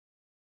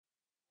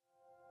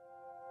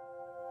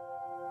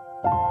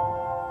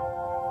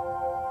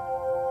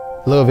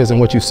Love isn't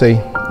what you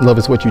say, love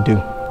is what you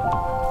do.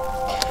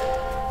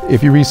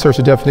 If you research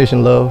the definition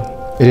of love,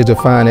 it is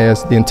defined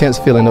as the intense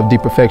feeling of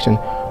deep affection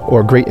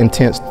or great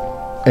intent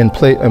and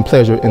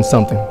pleasure in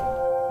something.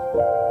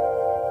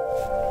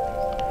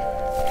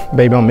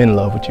 Baby, I'm in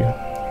love with you.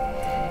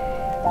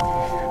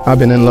 I've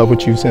been in love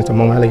with you since the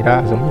moment I laid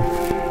eyes on you.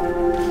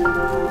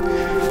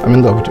 I'm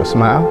in love with your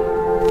smile.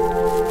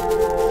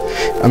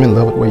 I'm in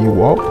love with the way you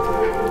walk.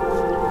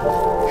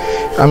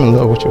 I'm in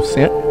love with your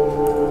scent.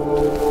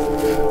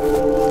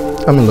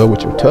 I'm in love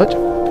with your touch.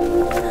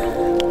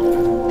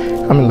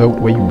 I'm in love with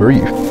the way you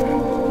breathe.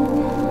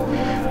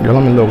 Girl,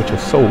 I'm in love with your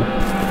soul.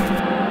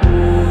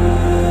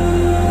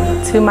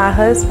 To my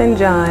husband,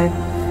 John,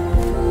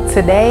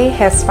 today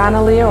has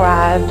finally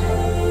arrived,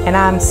 and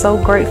I'm so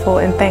grateful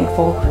and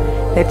thankful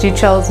that you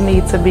chose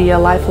me to be a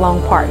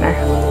lifelong partner.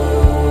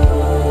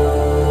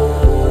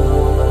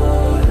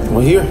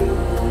 We're here.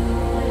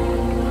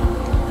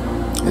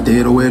 The day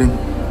of the wedding.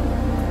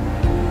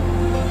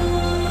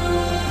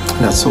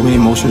 Got so many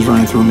emotions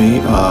running through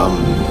me.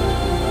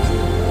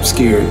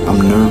 Scared,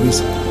 I'm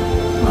nervous.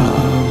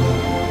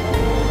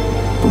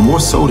 But more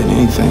so than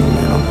anything,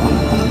 man,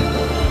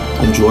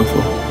 I'm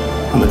joyful.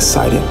 I'm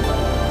excited.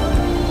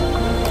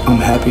 I'm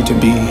happy to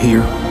be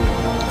here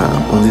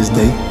on this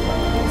day,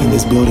 in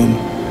this building,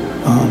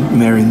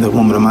 marrying the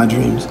woman of my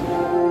dreams.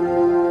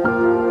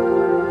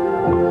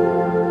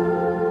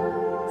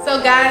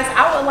 So guys,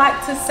 I would like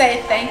to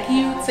say thank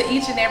you to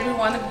each and every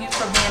one of you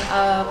for being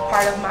a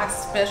part of my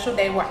special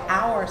day, or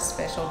our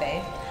special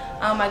day.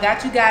 I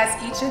got you guys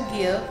each a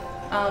gift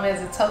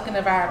as a token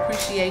of our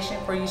appreciation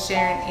for you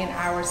sharing in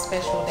our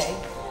special day.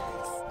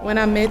 When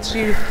I met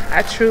you,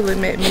 I truly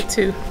met me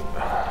too.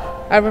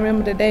 I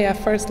remember the day I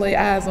first laid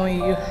eyes on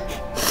you.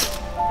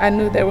 I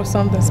knew there was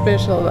something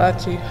special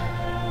about you.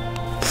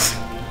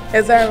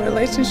 As our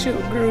relationship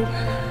grew,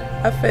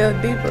 I fell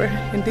deeper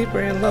and deeper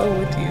in love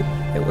with you.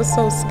 It was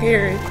so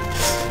scary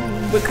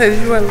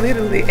because you are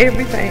literally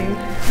everything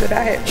that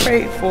I had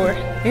prayed for,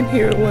 and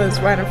here it was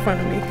right in front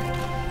of me.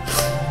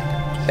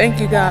 Thank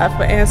you, God,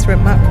 for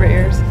answering my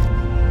prayers.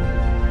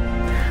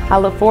 I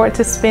look forward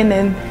to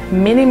spending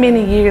many,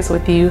 many years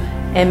with you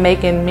and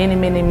making many,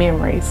 many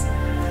memories.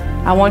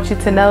 I want you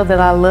to know that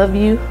I love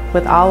you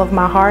with all of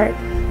my heart,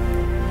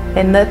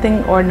 and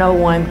nothing or no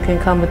one can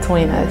come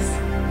between us.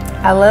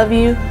 I love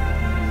you,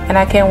 and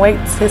I can't wait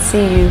to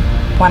see you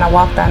when I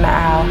walk down the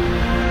aisle.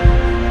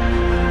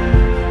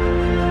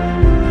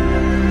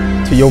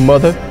 To your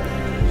mother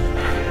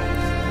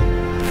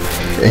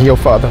and your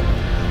father,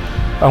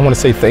 I want to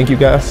say thank you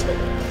guys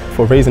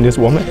for raising this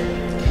woman.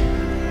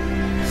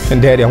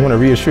 And Daddy, I want to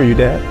reassure you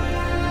that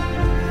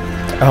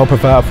I'll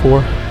provide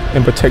for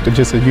and protect her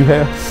just as you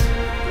have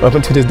up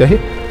until this day.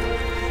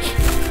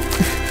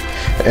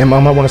 And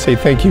Mom, I want to say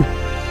thank you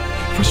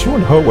for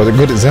showing her what a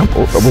good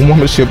example of a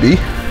woman should be.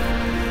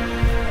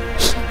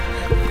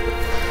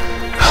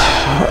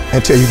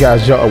 And tell you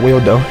guys, y'all are well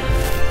done,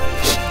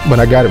 but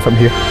I got it from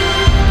here.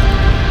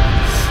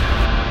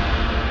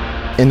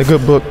 In the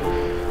good book,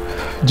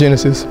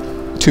 Genesis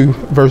 2,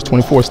 verse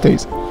 24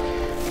 states,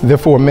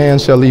 "Therefore a man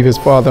shall leave his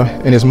father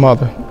and his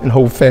mother and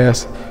hold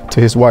fast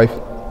to his wife,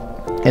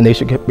 and they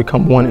shall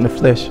become one in the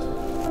flesh."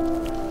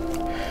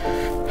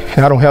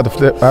 And I don't have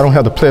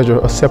the pleasure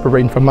of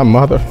separating from my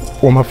mother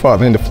or my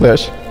father in the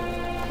flesh,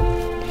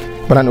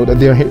 but I know that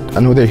they're here.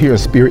 I know they're here in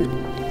spirit,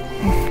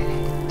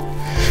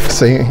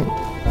 saying,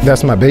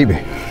 "That's my baby."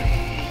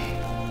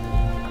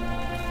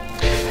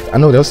 I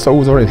know their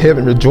souls are in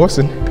heaven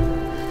rejoicing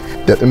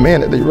that the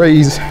man that they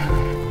raised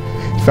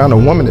found a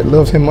woman that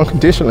loves him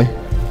unconditionally,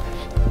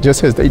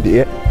 just as they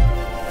did.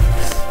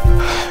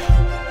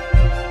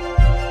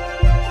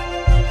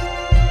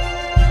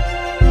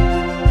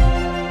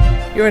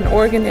 You're an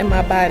organ in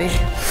my body.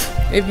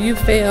 If you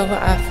fail,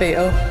 I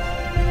fail.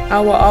 I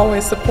will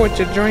always support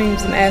your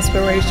dreams and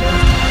aspirations.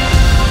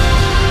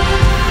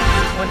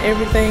 When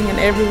everything and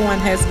everyone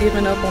has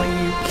given up on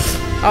you,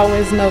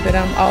 always know that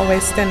I'm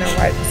always standing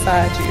right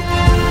beside you.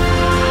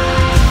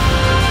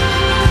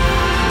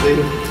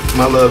 Lady,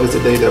 my love is a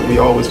day that we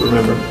always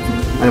remember.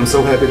 I am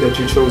so happy that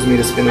you chose me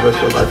to spend the rest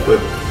of your life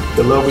with.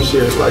 The love we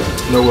share is like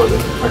no other.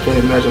 I can't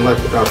imagine life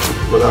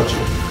without you.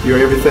 You're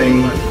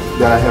everything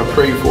that I have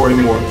prayed for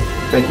and more.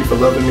 Thank you for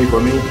loving me for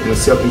me and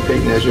accepting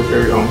Peyton as your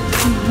very own.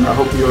 I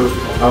hope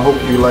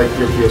you like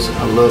your gifts.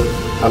 I love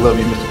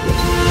you, Mr.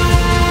 Gifts.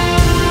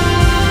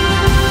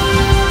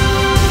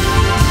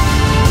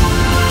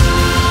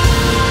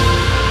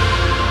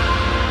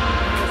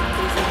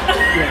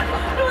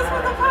 It was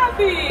for the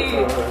puppy.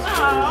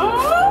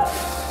 Aww.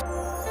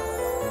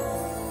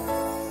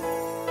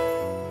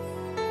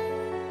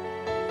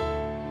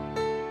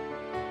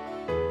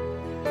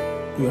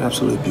 You're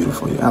absolutely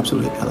beautiful. You're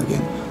absolutely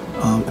elegant.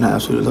 And I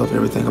absolutely love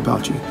everything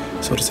about you.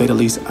 So to say the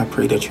least, I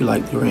pray that you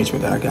like the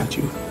arrangement that I got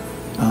you.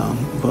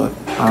 But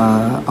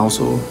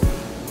also,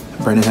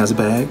 Brandon has a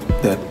bag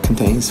that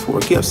contains 4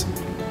 gifts.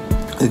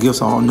 The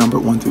gifts are all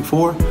numbered 1 through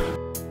 4.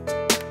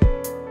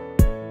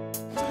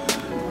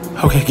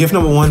 Okay, gift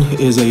number one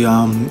is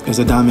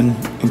a diamond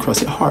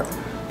encrusted heart.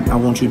 I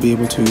want you to be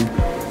able to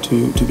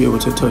be able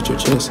to touch your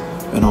chest,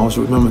 and always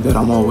remember that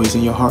I'm always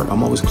in your heart.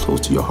 I'm always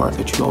close to your heart.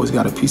 That you always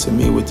got a piece of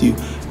me with you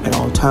at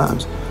all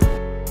times.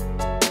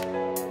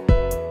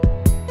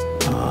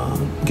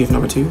 Gift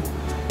number two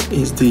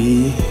is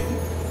the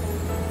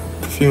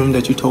perfume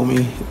that you told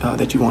me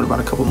that you wanted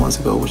about a couple months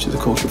ago, which is a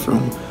kosher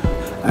perfume.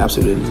 I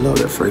absolutely love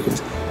that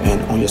fragrance.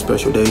 And on your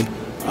special day,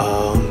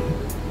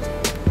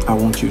 I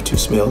want you to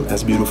smell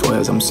as beautiful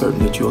as I'm certain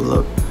that you'll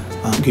look.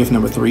 Gift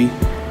number three,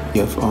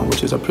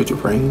 which is a picture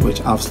frame,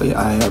 which obviously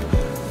I have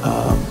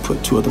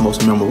put two of the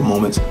most memorable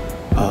moments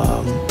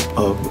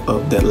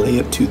of that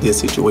led to this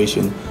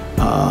situation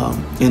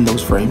in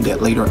those frames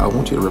that later I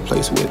want you to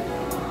replace with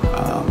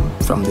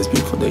from this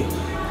beautiful day.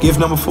 Gift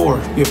number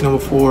four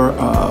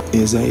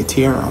is a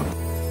tiara.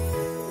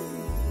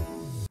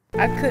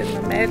 I couldn't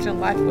imagine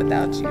life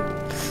without you.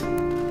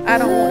 I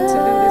don't want to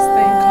do this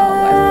thing called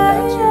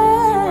life without you.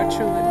 You are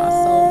truly my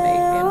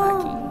soulmate and my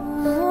king.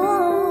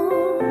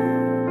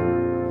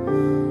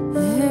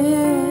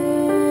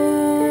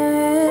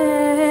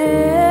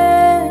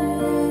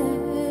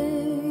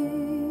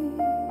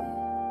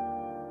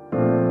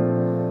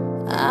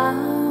 I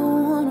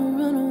wanna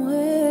run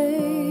away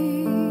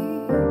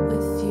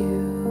with you.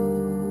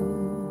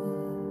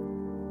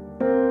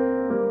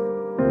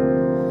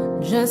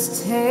 Just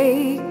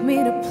take me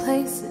to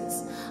places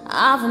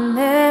I've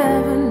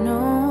never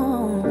known.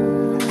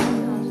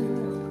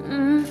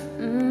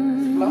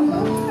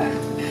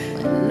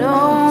 But no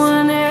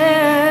one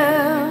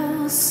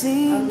else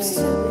seems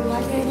to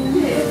like it.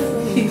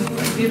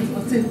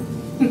 Beautiful too.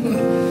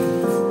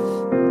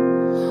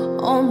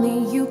 Only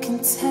you can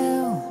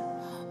tell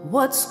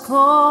what's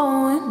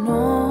going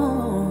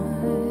on.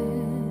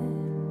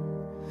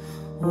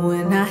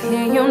 When I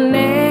hear your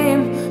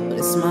name, but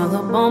a smile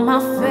up on my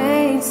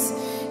face.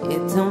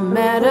 It don't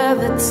matter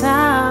the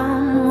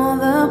time or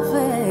the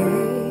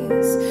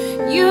place.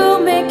 You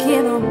make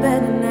it all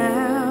better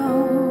now.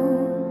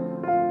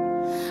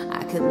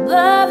 I could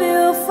love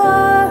you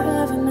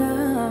forever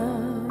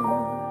now.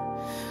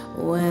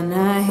 When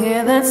I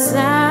hear that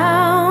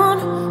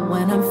sound,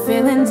 when I'm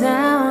feeling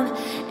down,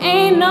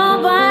 ain't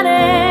nobody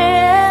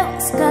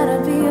else gotta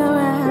be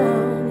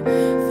around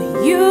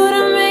for you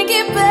to make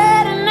it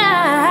better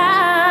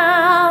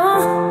now.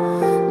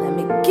 Let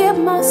me get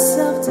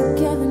myself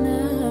together now.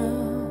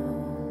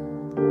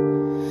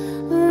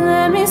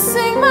 Let me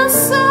sing my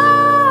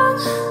song.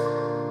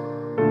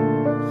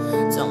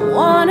 Don't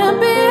wanna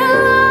be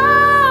alone.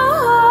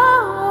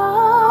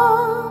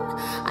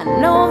 I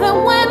know that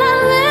when I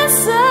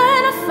listen,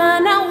 I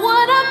find out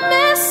what I'm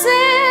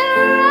missing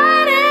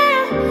right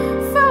here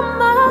from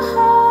my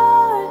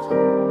heart.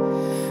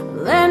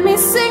 Let me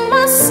sing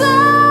my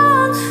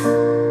song.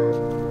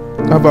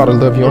 I vow to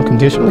love you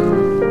unconditionally.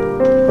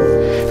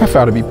 I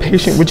vow to be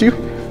patient with you.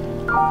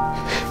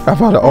 I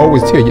vow to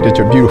always tell you that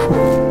you're beautiful.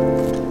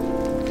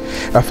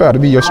 I vow to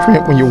be your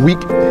strength when you're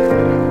weak.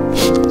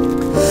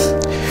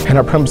 And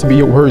I promise to be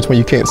your words when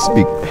you can't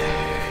speak.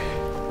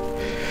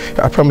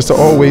 I promise to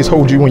always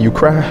hold you when you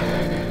cry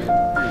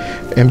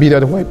and be there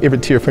to wipe every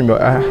tear from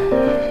your eye.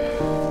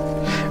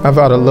 I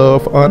vow to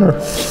love, honor,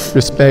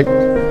 respect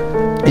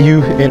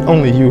you and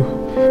only you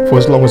for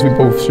as long as we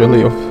both shall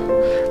live.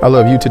 I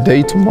love you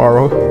today,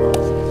 tomorrow,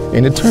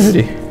 and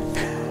eternity.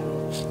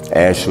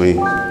 Ashley,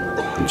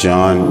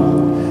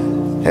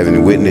 John,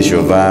 having witnessed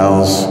your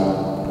vows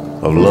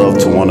of love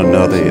to one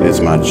another, it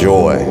is my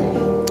joy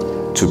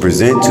to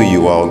present to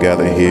you all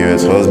gathered here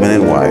as husband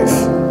and wife.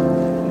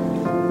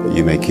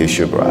 You may kiss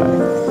your bride.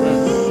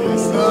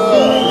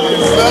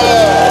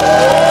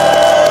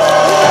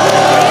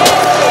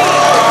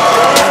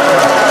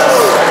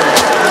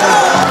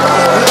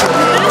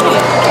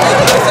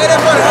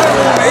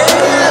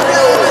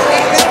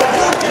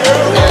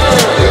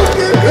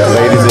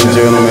 Ladies and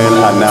gentlemen,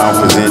 I now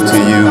present to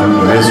you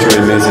Mr.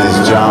 and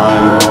Mrs.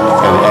 John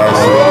and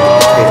Ashley.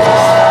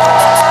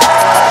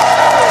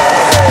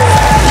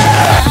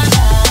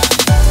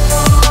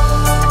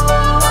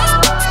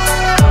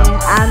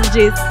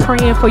 Just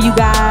praying for you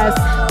guys,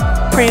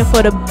 praying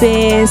for the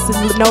best.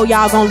 Know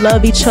y'all gonna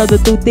love each other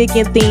through thick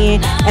and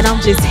thin, and I'm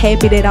just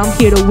happy that I'm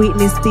here to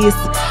witness this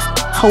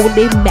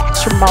holy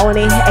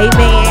matrimony.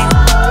 Amen.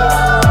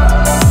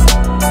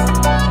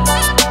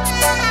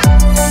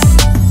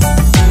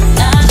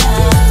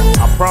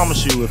 I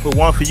promise you, if it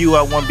weren't for you,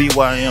 I wouldn't be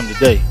where I am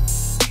today.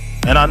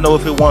 And I know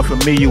if it weren't for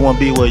me, you wouldn't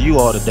be where you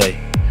are today.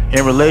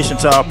 In relation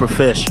to our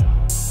profession,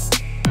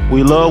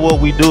 we love what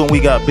we do and we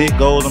got big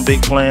goals and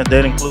big plans.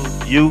 That includes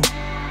you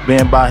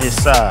being by his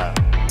side.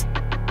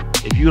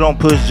 If you don't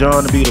push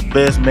John to be the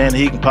best man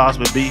he can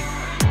possibly be,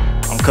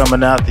 I'm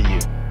coming after you.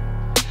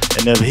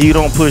 And if he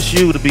don't push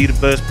you to be the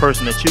best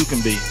person that you can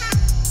be,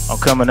 I'm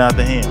coming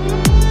after him.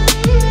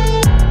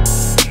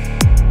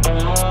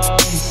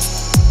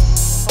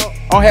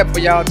 I'm happy for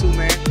y'all too,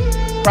 man.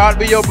 Proud to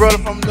be your brother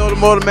from another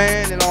mother,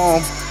 man. And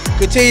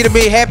continue to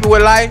be happy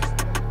with life,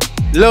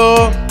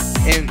 love,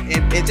 and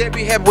just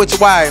be happy with your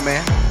wife,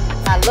 man.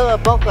 I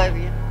love both of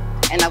you.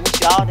 and I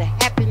wish you all the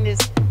happiness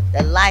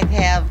that life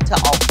have to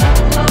offer.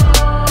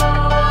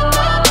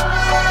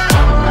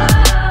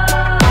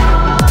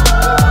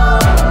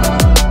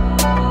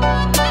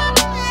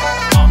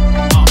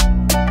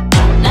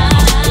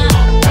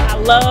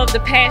 Love the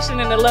passion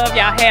and the love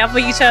y'all have for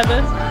each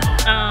other.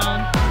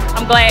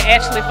 I'm glad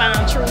Ashley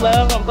found true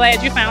love. I'm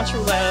glad you found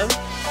true love.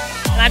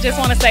 And I just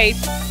want to say,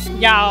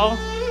 y'all,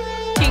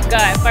 keep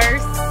God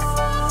first,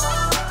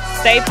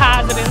 stay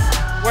positive,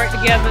 work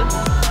together,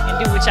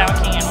 and do what y'all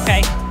can,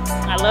 okay?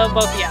 I love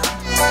both of y'all.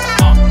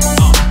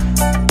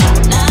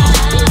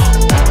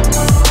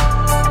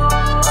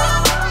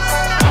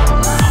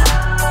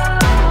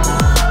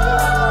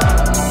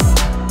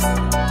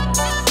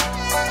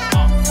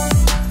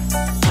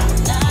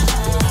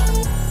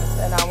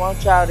 I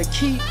want y'all to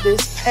keep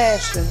this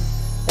passion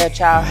that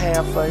y'all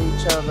have for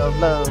each other of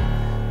love,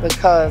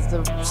 because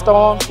the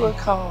storms will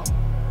come,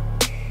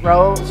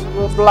 roads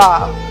will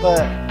block,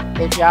 but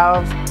if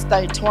y'all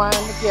stay twined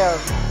together,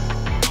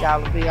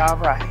 y'all will be all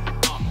right.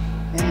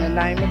 In the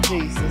name of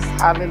Jesus,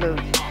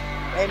 hallelujah,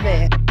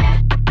 amen.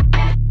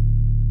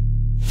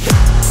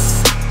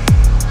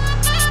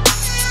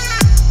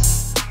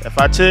 If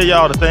I tell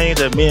y'all the things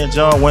that me and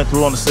John went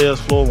through on the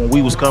sales floor when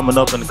we was coming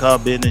up in the car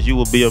business, you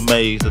would be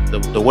amazed at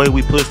the way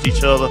we pushed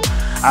each other.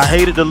 I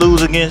hated to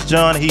lose against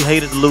John, he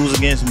hated to lose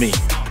against me.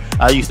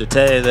 I used to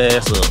tear his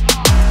ass up.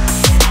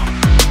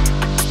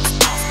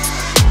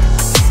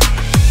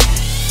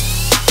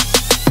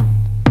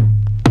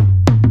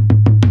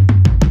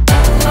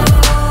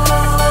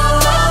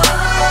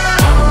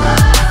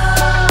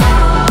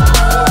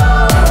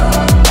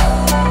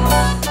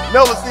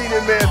 Never seen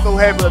this man so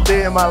happy a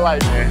day in my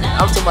life, man.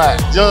 I'm talking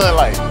about John,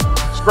 like,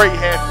 straight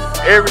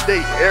happy. Every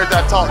day, every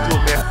time I talk to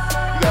him, man.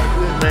 He got a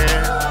good man.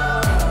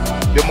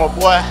 They're my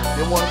boy.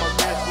 They're one of my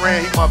best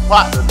friends. He's my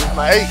partner. This is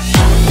my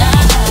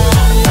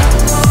ace.